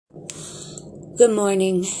Good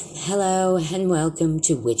morning, hello, and welcome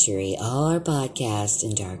to Witchery, our podcast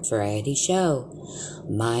and dark variety show.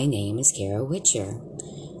 My name is Kara Witcher.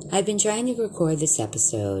 I've been trying to record this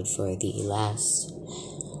episode for the last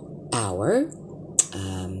hour.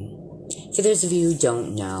 For those of you who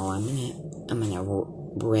don't know, I'm gonna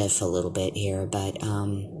riff a little bit here, but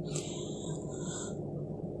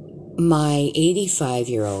my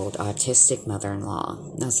 85-year-old autistic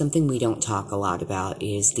mother-in-law. Now, something we don't talk a lot about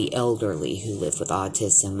is the elderly who live with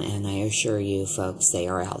autism, and I assure you folks, they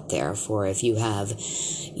are out there. For if you have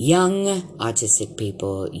young autistic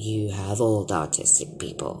people, you have old autistic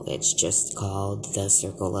people. It's just called the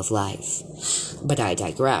circle of life. But I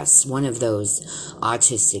digress. One of those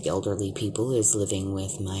autistic elderly people is living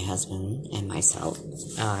with my husband and myself.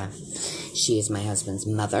 She is my husband's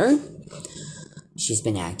mother. She's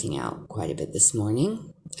been acting out quite a bit this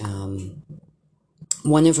morning.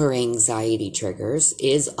 One of her anxiety triggers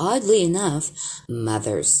is, oddly enough,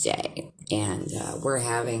 Mother's Day. And we're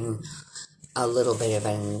having a little bit of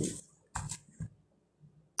an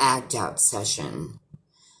act-out session.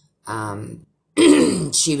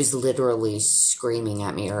 She was literally screaming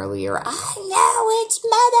at me earlier, "I know it's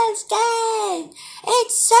Mother's Day!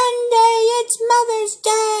 It's Sunday! It's Mother's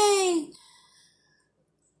Day!"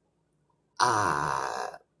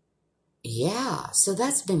 Yeah, so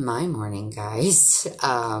that's been my morning, guys.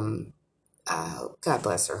 God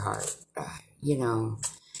bless her heart.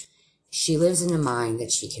 She lives in a mind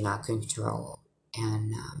that she cannot control,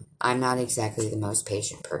 and I'm not exactly the most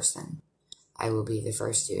patient person. I will be the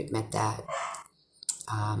first to admit that.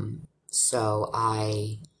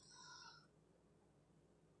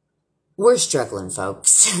 We're struggling,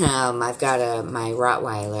 folks. I've got my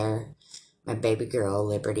Rottweiler. My baby girl,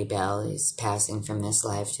 Liberty Bell, is passing from this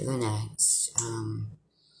life to the next.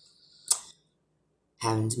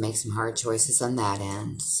 Having to make some hard choices on that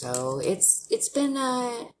end. So it's been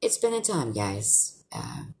a time, guys.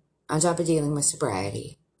 On top of dealing with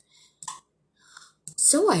sobriety.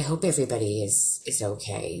 So I hope everybody is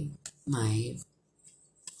okay. My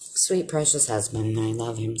sweet precious husband, I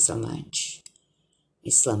love him so much.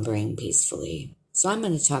 He's slumbering peacefully. So I'm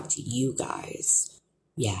going to talk to you guys.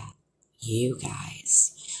 Yeah. You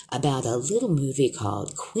guys, about a little movie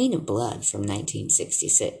called Queen of Blood from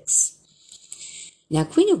 1966. Now,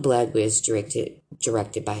 Queen of Blood was directed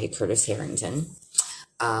by Curtis Harrington.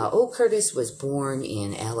 Old Curtis was born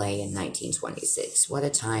in LA in 1926. What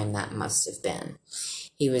a time that must have been.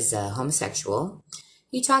 He was a homosexual.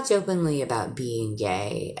 He talked openly about being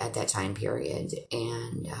gay at that time period,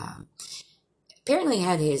 and apparently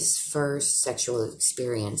had his first sexual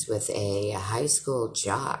experience with a high school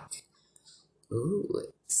jock. Ooh,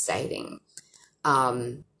 exciting.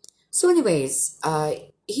 So anyways,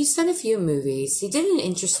 he's done a few movies. He did an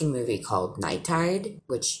interesting movie called Night Tide,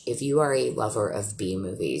 which if you are a lover of B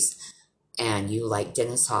movies and you like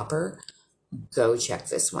Dennis Hopper, go check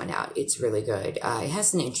this one out. It's really good. It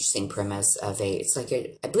has an interesting premise I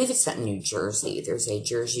believe it's set in New Jersey. There's a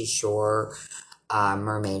Jersey Shore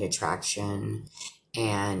mermaid attraction.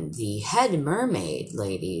 And the head mermaid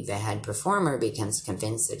lady, the head performer, becomes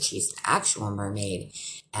convinced that she's an actual mermaid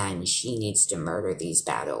and she needs to murder these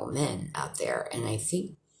bad old men out there. And I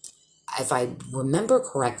think, if I remember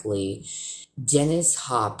correctly, Dennis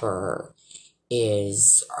Hopper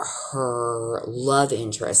is her love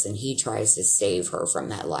interest and he tries to save her from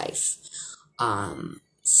that life. Hang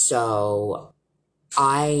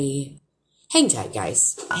tight,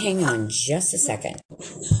 guys. Hang on just a second.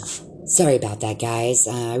 Sorry about that, guys.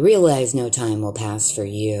 I realize no time will pass for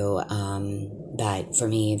you, but for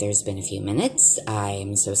me, there's been a few minutes.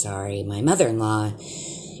 I'm so sorry. My mother-in-law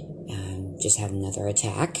just had another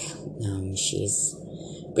attack. She's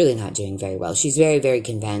really not doing very well. She's very, very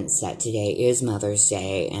convinced that today is Mother's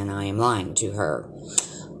Day, and I am lying to her.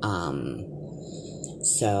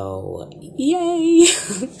 So, yay!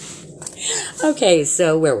 Okay,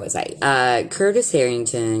 so where was I? Curtis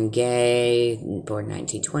Harrington, gay, born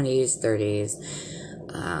 1920s, 30s.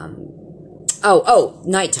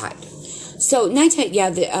 Night Tide. So, Night Tide,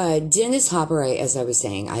 yeah, Dennis Hopper, as I was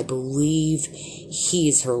saying, I believe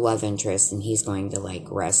he's her love interest, and he's going to,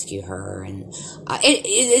 rescue her, and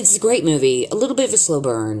it's a great movie, a little bit of a slow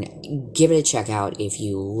burn. Give it a check out if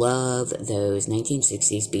you love those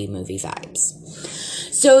 1960s B movie vibes.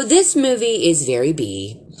 So, this movie is very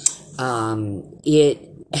B.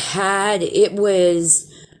 It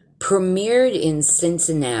was premiered in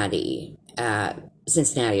Cincinnati,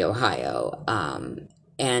 Ohio,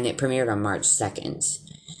 and it premiered on March 2nd.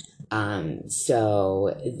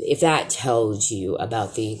 So if that tells you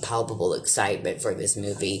about the palpable excitement for this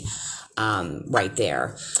movie, right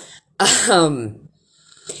there.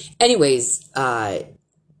 Anyways,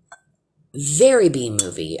 very B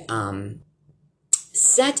movie.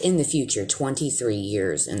 Set in the future, 23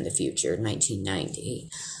 years in the future, 1990.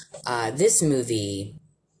 This movie,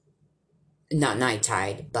 not Night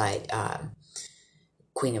Tide, but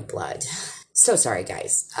Queen of Blood. So sorry,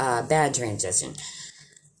 guys. Bad transition.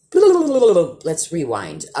 Let's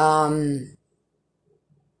rewind.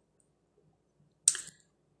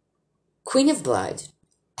 Queen of Blood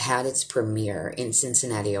had its premiere in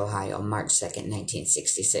Cincinnati, Ohio, March 2nd,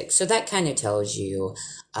 1966. So that kind of tells you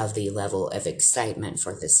of the level of excitement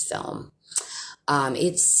for this film.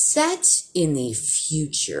 It's set in the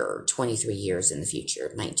future, 23 years in the future,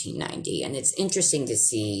 1990, and it's interesting to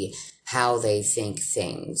see how they think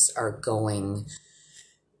things are going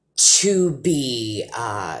to be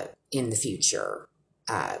in the future.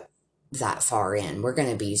 That far in. We're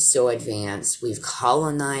going to be so advanced. We've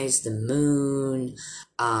colonized the moon.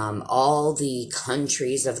 All the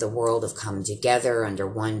countries of the world have come together under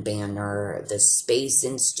one banner, the Space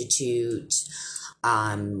Institute.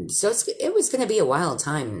 So it was going to be a wild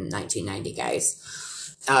time in 1990,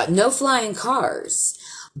 guys. No flying cars,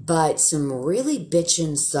 but some really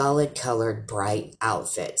bitchin' solid colored bright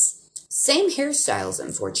outfits. Same hairstyles,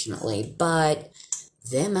 unfortunately, but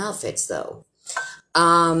them outfits, though.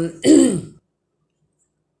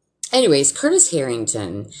 Anyways, Curtis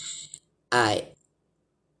Harrington,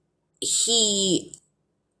 he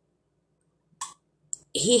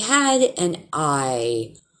had an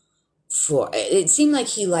eye for, it seemed like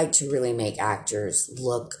he liked to really make actors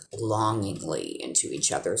look longingly into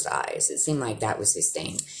each other's eyes. It seemed like that was his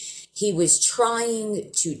thing. He was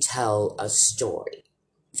trying to tell a story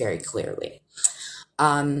very clearly.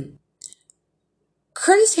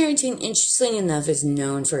 Curtis Harrington, interestingly enough, is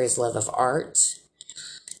known for his love of art,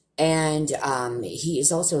 and he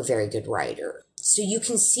is also a very good writer. So you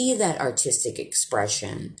can see that artistic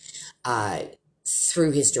expression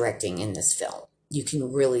through his directing in this film. You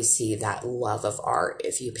can really see that love of art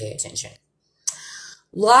if you pay attention.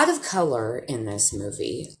 A lot of color in this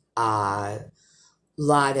movie. Lot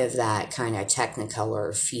of that kind of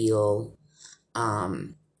Technicolor feel.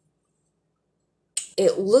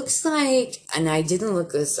 It looks like, and I didn't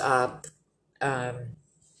look this up,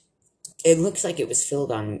 it looks like it was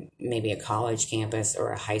filmed on maybe a college campus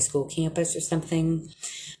or a high school campus or something,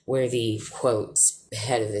 where the, quote,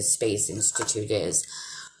 head of the Space Institute is.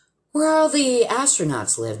 Where all the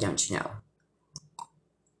astronauts live, don't you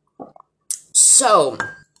know? So,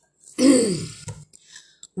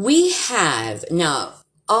 we have, now,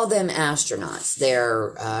 all them astronauts,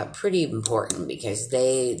 they're pretty important because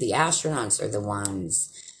the astronauts are the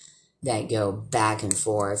ones that go back and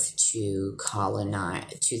forth to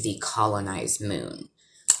the colonized moon,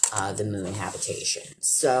 the moon habitation.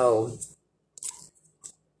 So,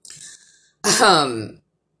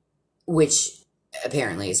 which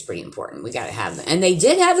apparently is pretty important. We got to have them. And they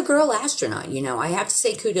did have a girl astronaut. You know, I have to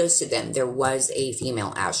say kudos to them. There was a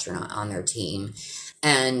female astronaut on their team.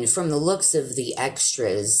 And from the looks of the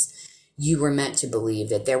extras, you were meant to believe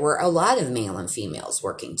that there were a lot of male and females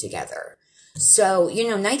working together. So, you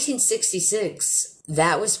know, 1966,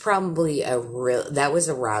 that was probably that was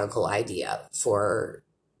a radical idea for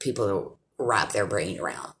people to wrap their brain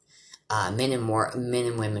around. Men and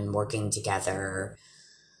women working together,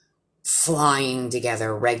 flying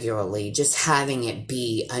together regularly, just having it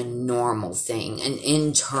be a normal thing, an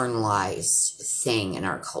internalized thing in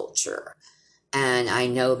our culture. And I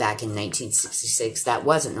know back in 1966, that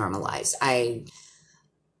wasn't normalized.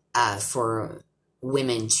 For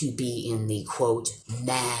women to be in the, quote,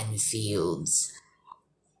 man fields.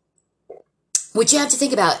 Which you have to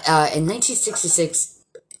think about, in 1966,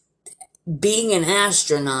 being an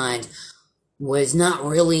astronaut was not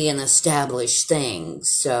really an established thing.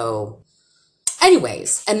 So,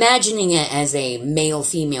 anyways, imagining it as a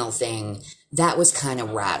male-female thing, that was kind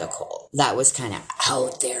of radical. That was kind of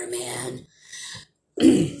out there, man.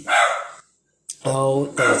 Oh,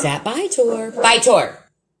 there's that Bye Tor. Bye Tor.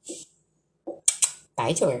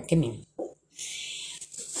 Bye Tor, come here.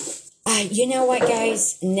 You know what,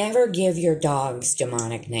 guys? Never give your dogs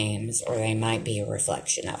demonic names or they might be a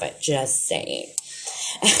reflection of it. Just saying.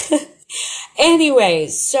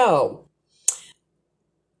 Anyways, so,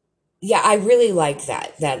 yeah, I really like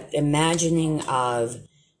that imagining of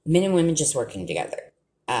men and women just working together.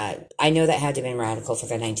 I know that had to have been radical for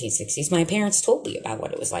the 1960s. My parents told me about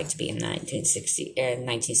what it was like to be in the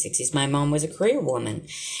 1960s. My mom was a career woman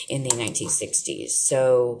in the 1960s.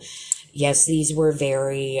 So, yes, these were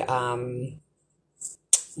very,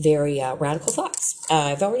 very radical thoughts.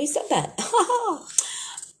 I've already said that.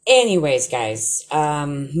 Anyways, guys,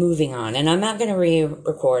 moving on. And I'm not going to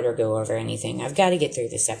re-record or go over anything. I've got to get through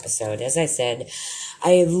this episode. As I said,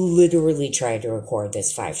 I literally tried to record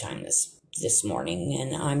this 5 times this morning,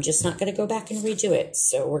 and I'm just not going to go back and redo it.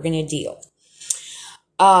 So we're going to deal.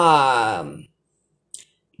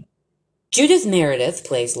 Judith Meredith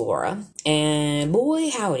plays Laura, and boy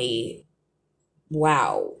howdy,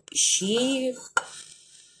 wow,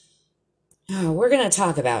 we're going to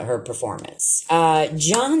talk about her performance.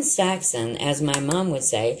 John Saxon, as my mom would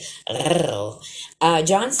say,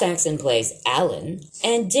 John Saxon plays Alan,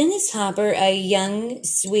 and Dennis Hopper, a young,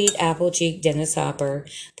 sweet, apple-cheeked Dennis Hopper,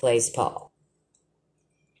 plays Paul.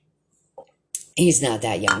 He's not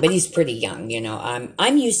that young, but he's pretty young, you know.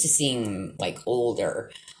 I'm used to seeing him, like,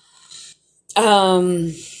 older.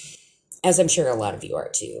 As I'm sure a lot of you are,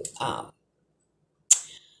 too.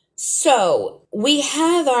 So, we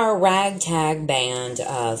have our ragtag band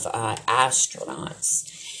of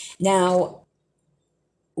astronauts. Now,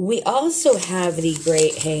 we also have the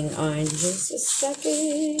great, hang on just a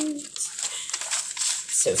second.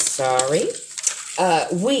 So sorry.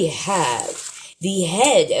 We have the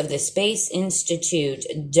head of the Space Institute,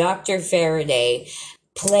 Dr. Faraday,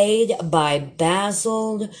 played by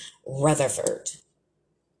Basil Rutherford.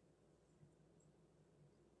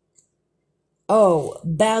 Oh,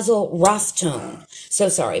 Basil Rathbone. So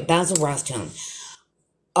sorry, Basil Rathbone.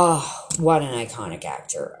 Oh, what an iconic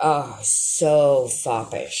actor. Oh, so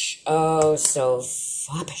foppish. Oh, so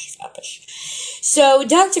foppish. So,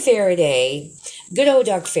 Dr. Faraday, good old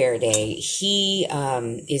Dr. Faraday, he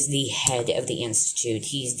is the head of the Institute.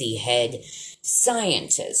 He's the head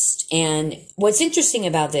scientist. And what's interesting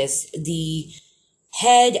about this, the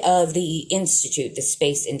head of the Institute, the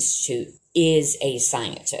Space Institute, is a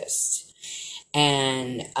scientist.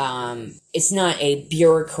 And it's not a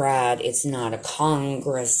bureaucrat, it's not a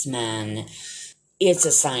congressman, it's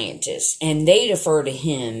a scientist. And they defer to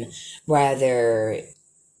him rather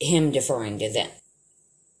him deferring to them,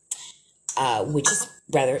 which is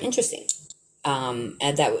rather interesting.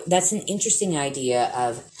 And that's an interesting idea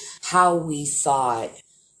of how we thought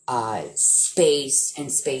space and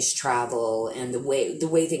space travel and the way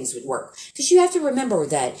things would work. Because you have to remember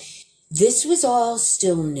that this was all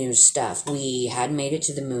still new stuff. We hadn't made it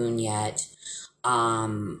to the moon yet.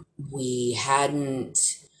 We hadn't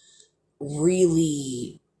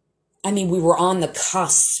really, we were on the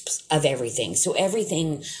cusp of everything. So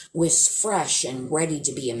everything was fresh and ready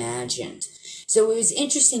to be imagined. So it was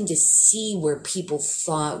interesting to see where people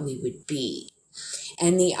thought we would be.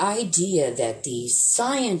 And the idea that the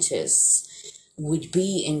scientists would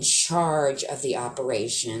be in charge of the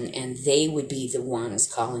operation and they would be the ones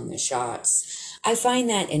calling the shots. I find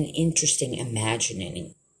that an interesting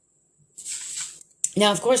imagining.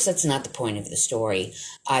 Now, of course, that's not the point of the story.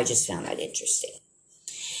 I just found that interesting.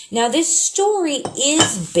 Now, this story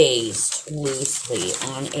is based loosely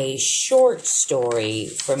on a short story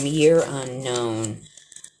from Year Unknown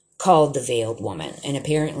called The Veiled Woman, and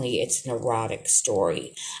apparently it's an erotic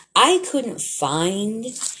story. I couldn't find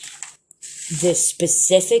the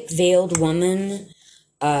specific veiled woman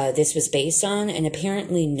this was based on, and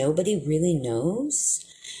apparently nobody really knows.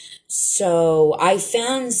 So I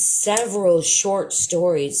found several short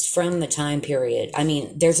stories from the time period.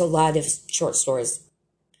 There's a lot of short stories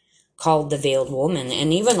called The Veiled Woman,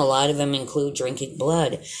 and even a lot of them include drinking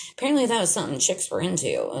blood. Apparently that was something chicks were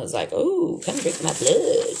into. I was like, ooh, come drink my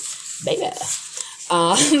blood, baby.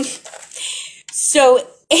 So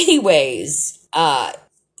anyways,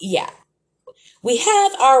 yeah. We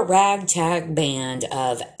have our ragtag band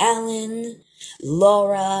of Alan,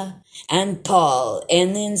 Laura, and Paul,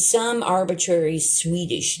 and then some arbitrary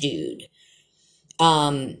Swedish dude.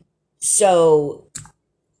 The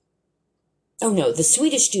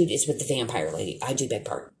Swedish dude is with the vampire lady. I do beg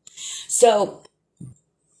pardon. So,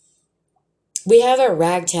 we have our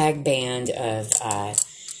ragtag band of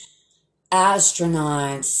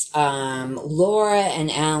astronauts. Laura and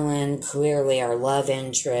Alan clearly are love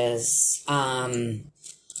interests.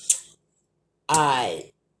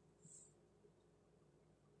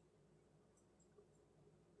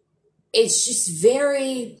 It's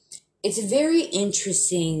a very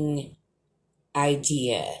interesting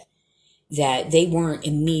idea that they weren't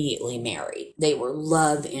immediately married. They were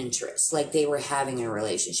love interests. Like they were having a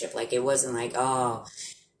relationship. Like it wasn't like, oh,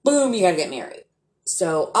 boom, you gotta get married.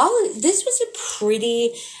 So this was a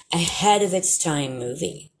pretty ahead of its time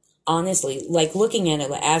movie. Honestly, like looking at it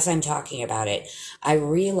as I'm talking about it, I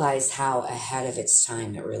realized how ahead of its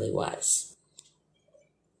time it really was.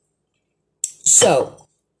 So,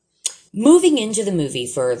 Moving into the movie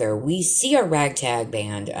further, we see a ragtag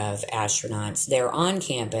band of astronauts. They're on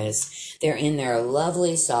campus. They're in their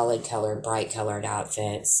lovely, solid colored, bright colored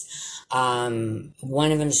outfits.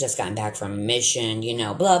 One of them's just gotten back from a mission, you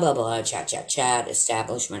know, blah, blah, blah, chat, chat, chat,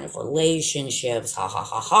 establishment of relationships, ha, ha,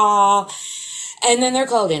 ha, ha. And then they're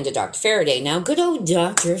called into Dr. Faraday. Now, good old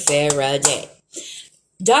Dr. Faraday.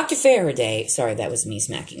 Dr. Faraday, sorry, that was me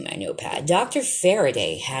smacking my notepad. Dr.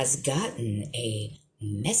 Faraday has gotten a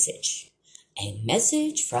message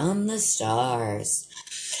from the stars.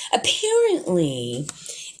 Apparently,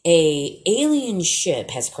 a alien ship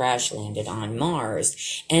has crash landed on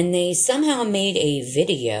Mars, and they somehow made a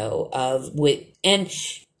video and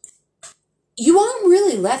you aren't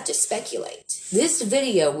really left to speculate. This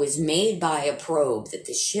video was made by a probe that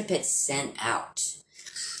the ship had sent out.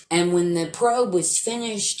 And when the probe was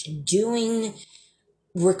finished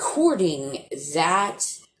recording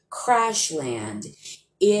that crash land,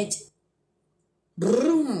 it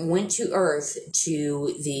went to Earth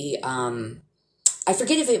to the, I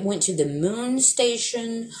forget if it went to the moon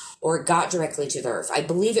station or it got directly to the Earth. I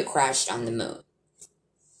believe it crashed on the moon.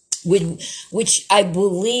 Which I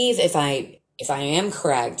believe, if I am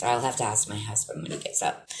correct, I'll have to ask my husband when he gets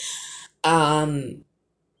up.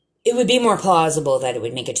 It would be more plausible that it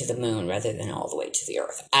would make it to the moon rather than all the way to the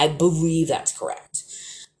Earth. I believe that's correct.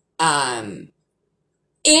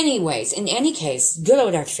 Anyways, in any case, good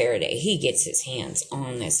old Dr. Faraday, he gets his hands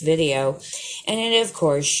on this video. And it, of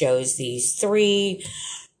course, shows these 3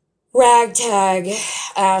 ragtag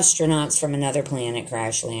astronauts from another planet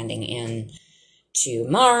crash landing into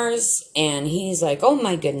Mars. And he's like, oh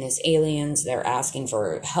my goodness, aliens, they're asking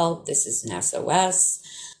for help. This is an SOS.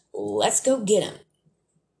 Let's go get them.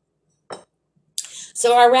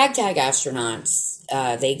 So our ragtag astronauts,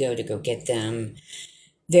 they go get them.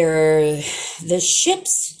 The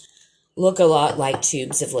ships look a lot like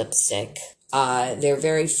tubes of lipstick. They're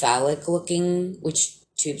very phallic looking, which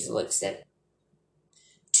tubes of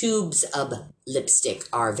lipstick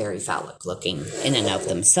are very phallic looking in and of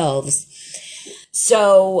themselves.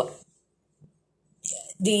 So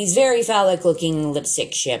these very phallic looking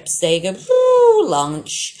lipstick ships, they go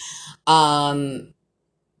launch, kind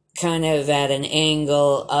of at an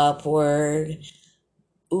angle upward.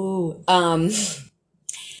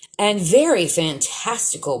 And very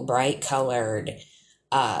fantastical, bright colored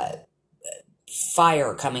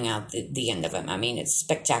fire coming out the end of them. I mean, it's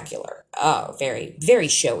spectacular. Oh, very, very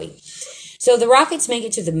showy. So the rockets make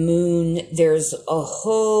it to the moon. There's a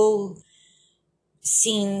whole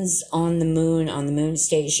scenes on the moon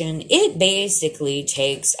station. It basically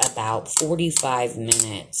takes about 45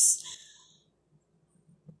 minutes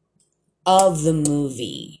of the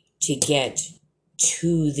movie to get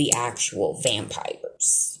to the actual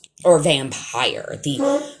vampires. Or vampire, the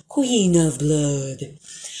queen of blood.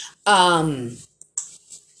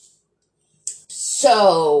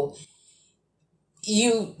 So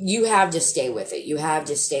you have to stay with it. You have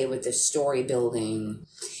to stay with the story building.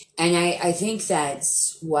 And I think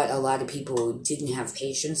that's what a lot of people didn't have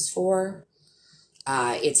patience for.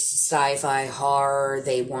 It's sci-fi horror.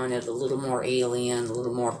 They wanted a little more alien, a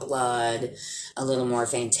little more blood, a little more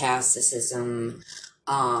fantasticism.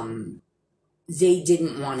 They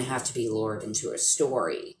didn't want to have to be lured into a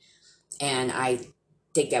story. And I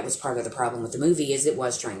think that was part of the problem with the movie, is it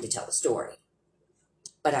was trying to tell a story.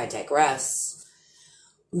 But I digress.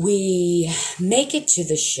 We make it to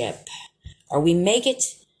the ship, or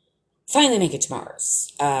finally make it to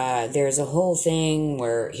Mars. There's a whole thing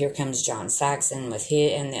where here comes John Saxon with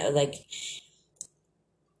his, and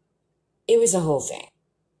it was a whole thing.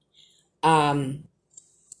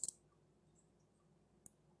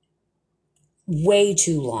 Way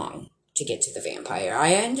too long to get to the vampire.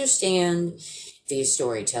 I understand the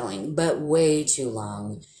storytelling, but way too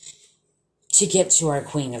long to get to our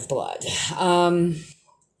Queen of Blood.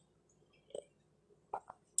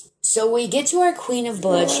 So we get to our Queen of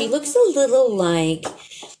Blood. She looks a little like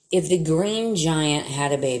if the Green Giant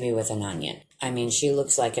had a baby with an onion. I mean, she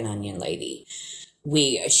looks like an onion lady.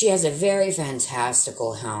 She has a very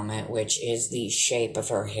fantastical helmet, which is the shape of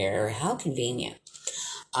her hair. How convenient.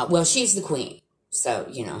 Well, she's the queen, so,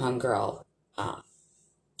 you know, homegirl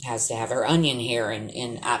has to have her onion hair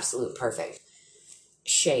in absolute perfect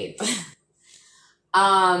shape.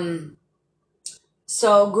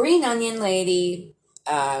 So, Green Onion Lady,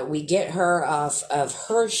 we get her off of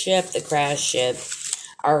her ship, the crash ship.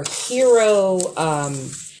 Our hero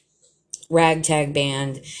ragtag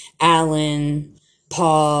band, Alan,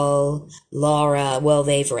 Paul, Laura, well,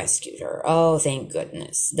 they've rescued her. Oh, thank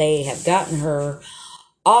goodness. They have gotten her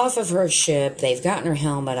off of her ship. They've gotten her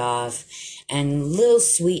helmet off. And little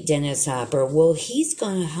sweet Dennis Hopper, well, he's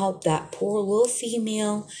going to help that poor little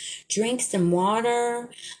female drink some water,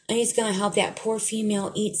 and he's going to help that poor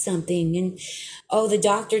female eat something. And oh, the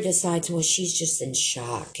doctor decides, well, she's just in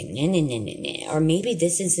shock, and or maybe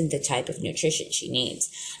this isn't the type of nutrition she needs.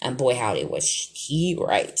 And boy, howdy, was he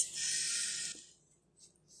right.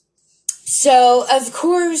 So, of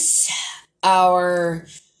course, our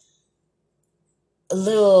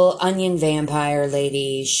little onion vampire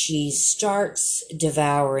lady, she starts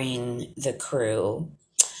devouring the crew,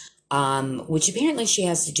 which apparently she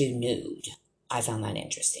has to do nude. I found that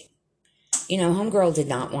interesting. You know, homegirl did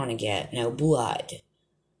not want to get no blood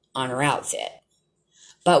on her outfit.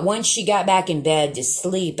 But once she got back in bed to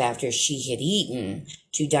sleep after she had eaten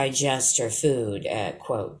to digest her food,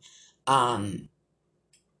 quote,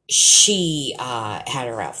 she had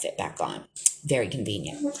her outfit back on. Very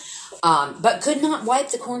convenient. But could not wipe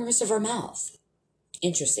the corners of her mouth.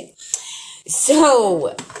 Interesting.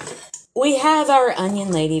 So, we have our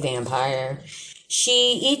onion lady vampire.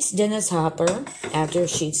 She eats Dennis Hopper after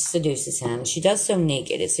she seduces him. She does so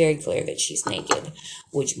naked. It's very clear that she's naked.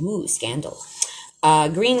 Which, ooh, scandal.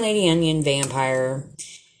 Green lady onion vampire.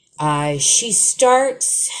 She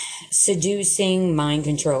starts seducing, mind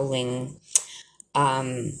controlling.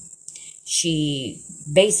 She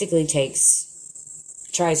basically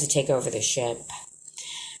tries to take over the ship.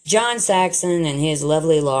 John Saxon and his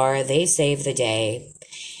lovely Laura, they save the day.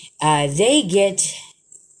 They get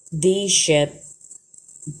the ship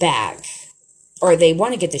back, or they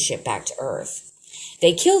want to get the ship back to Earth.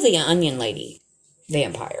 They kill the onion lady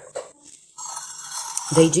vampire.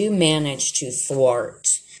 They do manage to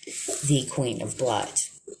thwart the Queen of Blood.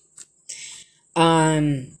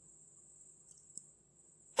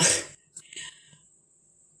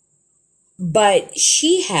 But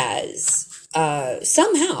she has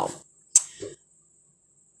somehow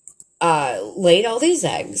laid all these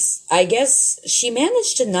eggs. I guess she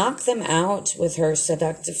managed to knock them out with her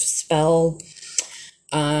seductive spell,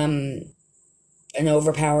 an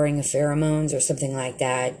overpowering of pheromones or something like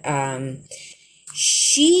that.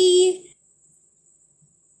 She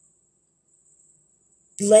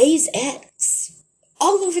lays eggs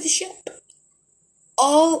all over the ship.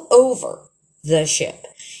 All over the ship.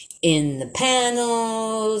 In the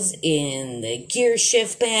panels, in the gear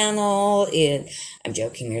shift panel, I'm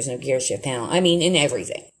joking, there's no gear shift panel. I mean, in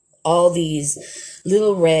everything. All these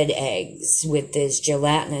little red eggs with this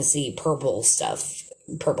gelatinousy purple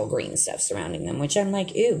green stuff surrounding them, which I'm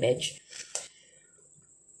like, ew, bitch.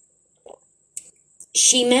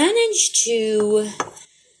 She managed to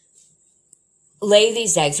lay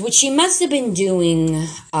these eggs, which she must have been doing,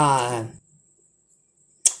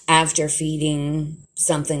 after feeding,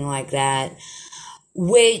 something like that,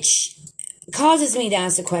 which causes me to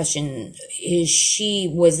ask the question,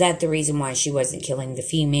 was that the reason why she wasn't killing the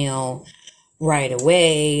female right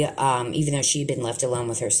away, even though she'd been left alone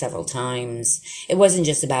with her several times? It wasn't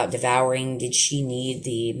just about devouring. Did she need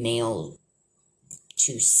the male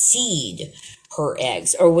to seed her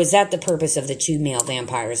eggs? Or was that the purpose of the two male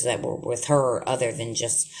vampires that were with her, other than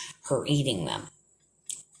just her eating them?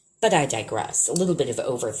 But I digress. A little bit of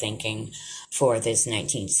overthinking for this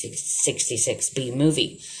 1966 B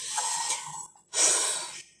movie.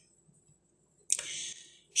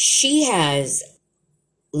 She has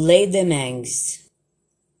laid them eggs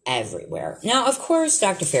everywhere. Now, of course,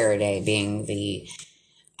 Dr. Faraday, being the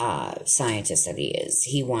scientist that he is,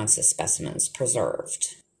 he wants the specimens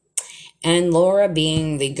preserved. And Laura,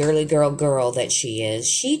 being the girly girl that she is,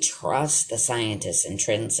 she trusts the scientist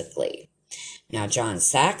intrinsically. Now, John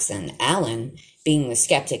Saxon, Alan, being the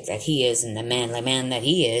skeptic that he is and the manly man that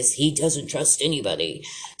he is, he doesn't trust anybody.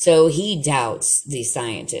 So he doubts the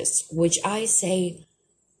scientists, which I say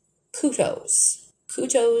kudos.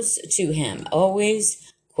 Kudos to him.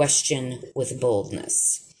 Always question with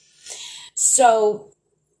boldness. So,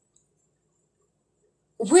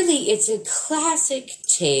 really, it's a classic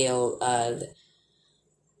tale of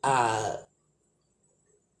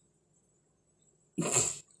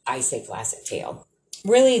I say classic tale.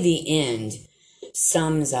 Really, the end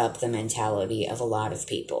sums up the mentality of a lot of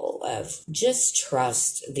people of just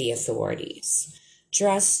trust the authorities.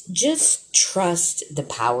 Just trust the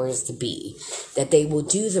powers to be, that they will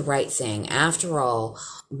do the right thing. After all,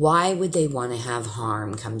 why would they want to have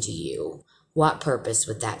harm come to you? What purpose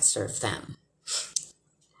would that serve them?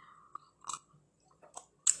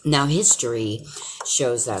 Now, history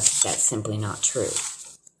shows us that's simply not true.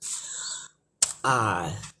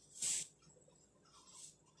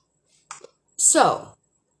 So,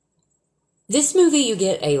 this movie, you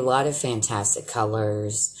get a lot of fantastic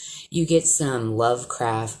colors. You get some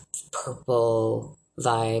Lovecraft purple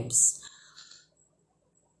vibes.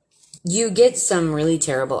 You get some really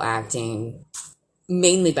terrible acting,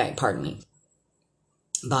 mainly by, pardon me,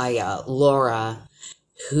 by Laura,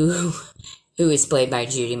 who who is played by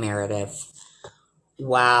Judy Meredith.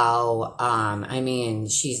 Wow. I mean,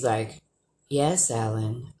 she's like, yes,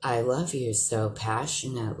 Ellen, I love you so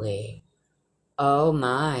passionately. Oh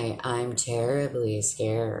my, I'm terribly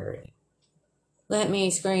scared. Let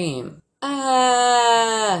me scream.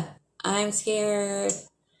 Ah, I'm scared.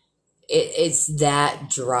 It's that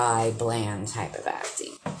dry, bland type of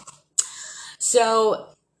acting. So,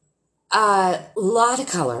 lot of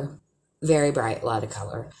color, very bright, lot of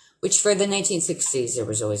color. Which for the 1960s, there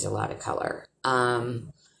was always a lot of color.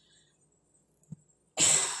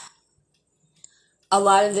 A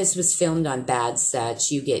lot of this was filmed on bad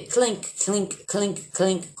sets. You get clink, clink, clink,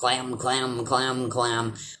 clink, clam, clam, clam,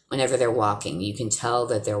 clam. Whenever they're walking, you can tell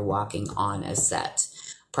that they're walking on a set,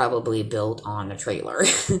 probably built on a trailer.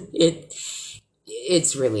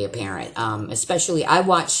 It's really apparent. Especially, I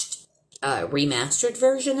watched a remastered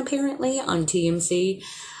version apparently on TMC,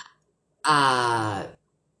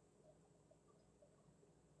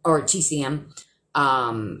 or TCM.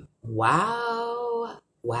 Wow,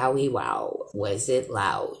 wowie, wow, was it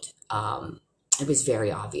loud? It was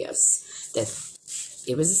very obvious that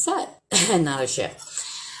it was a set and not a ship.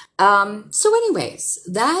 So anyways,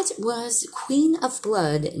 that was Queen of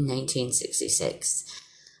Blood 1966.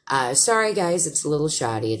 Sorry guys, it's a little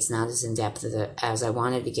shoddy. It's not as in-depth as I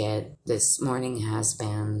wanted to get. This morning has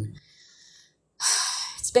been,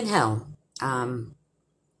 it's been hell.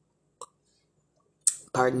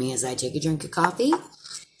 Pardon me as I take a drink of coffee.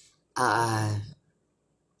 I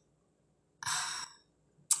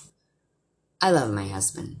love my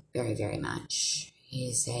husband very, very much.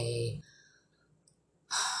 He's a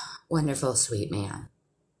wonderful, sweet man.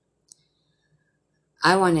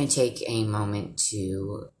 I want to take a moment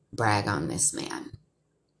to brag on this man.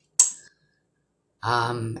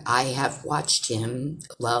 I have watched him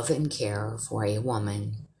love and care for a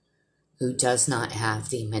woman who does not have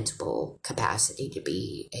the mental capacity to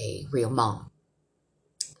be a real mom.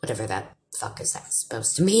 Whatever that fuck is that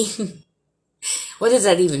supposed to mean? What does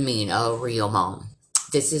that even mean, a real mom?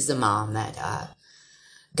 This is the mom that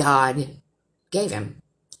God gave him.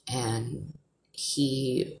 And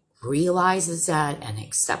he realizes that and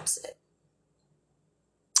accepts it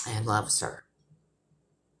and loves her.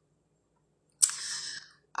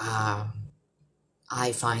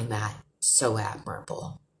 I find that so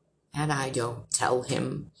admirable. And I don't tell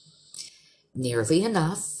him nearly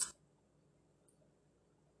enough.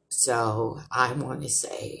 So I want to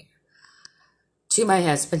say to my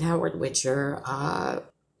husband, Howard Witcher,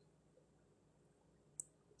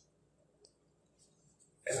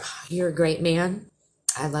 you're a great man.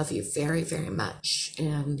 I love you very, very much.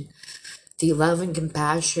 And the love and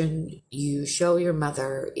compassion you show your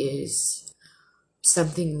mother is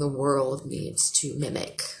something the world needs to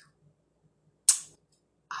mimic.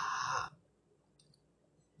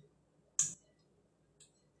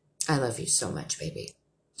 I love you so much, baby.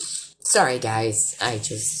 Sorry, guys. I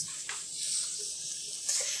just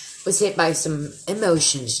was hit by some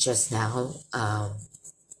emotions just now.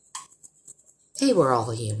 Hey, we're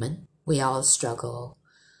all human. We all struggle.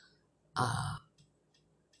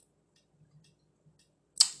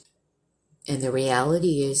 And the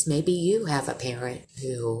reality is maybe you have a parent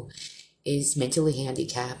who is mentally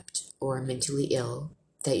handicapped or mentally ill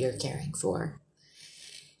that you're caring for.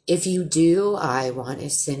 If you do, I want to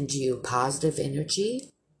send you positive energy.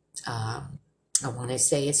 I want to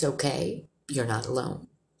say it's okay. You're not alone.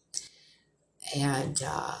 And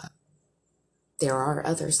there are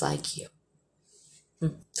others like you.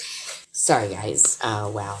 Sorry, guys.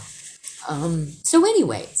 Wow. So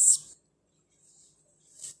anyways,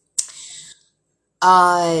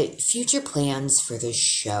 future plans for the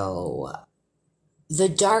show. The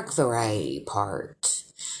dark variety part.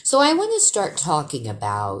 So I want to start talking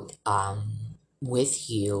about, with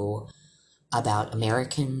you, about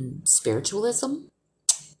American spiritualism.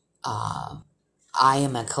 I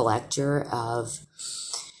am a collector of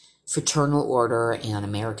fraternal order and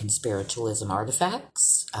American spiritualism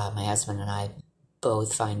artifacts. My husband and I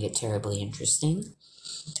both find it terribly interesting.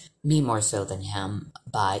 Me more so than him,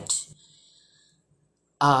 but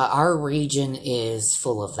our region is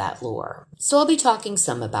full of that lore. So I'll be talking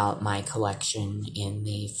some about my collection in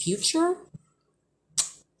the future.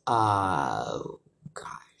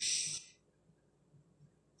 Gosh.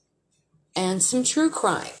 And some true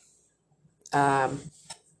crime.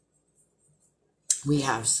 We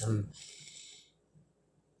have some...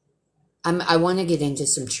 I want to get into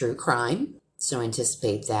some true crime, so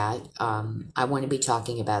anticipate that. I want to be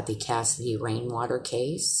talking about the Cassidy Rainwater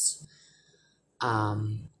case.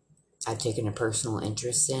 I've taken a personal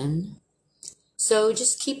interest in. So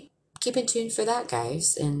just keep in tune for that,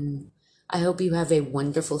 guys. And I hope you have a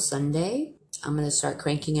wonderful Sunday. I'm going to start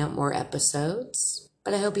cranking out more episodes.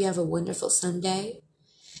 But I hope you have a wonderful Sunday.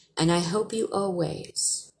 And I hope you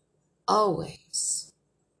always, always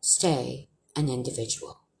stay an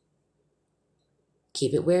individual.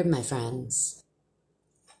 Keep it weird, my friends.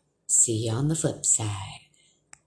 See you on the flip side.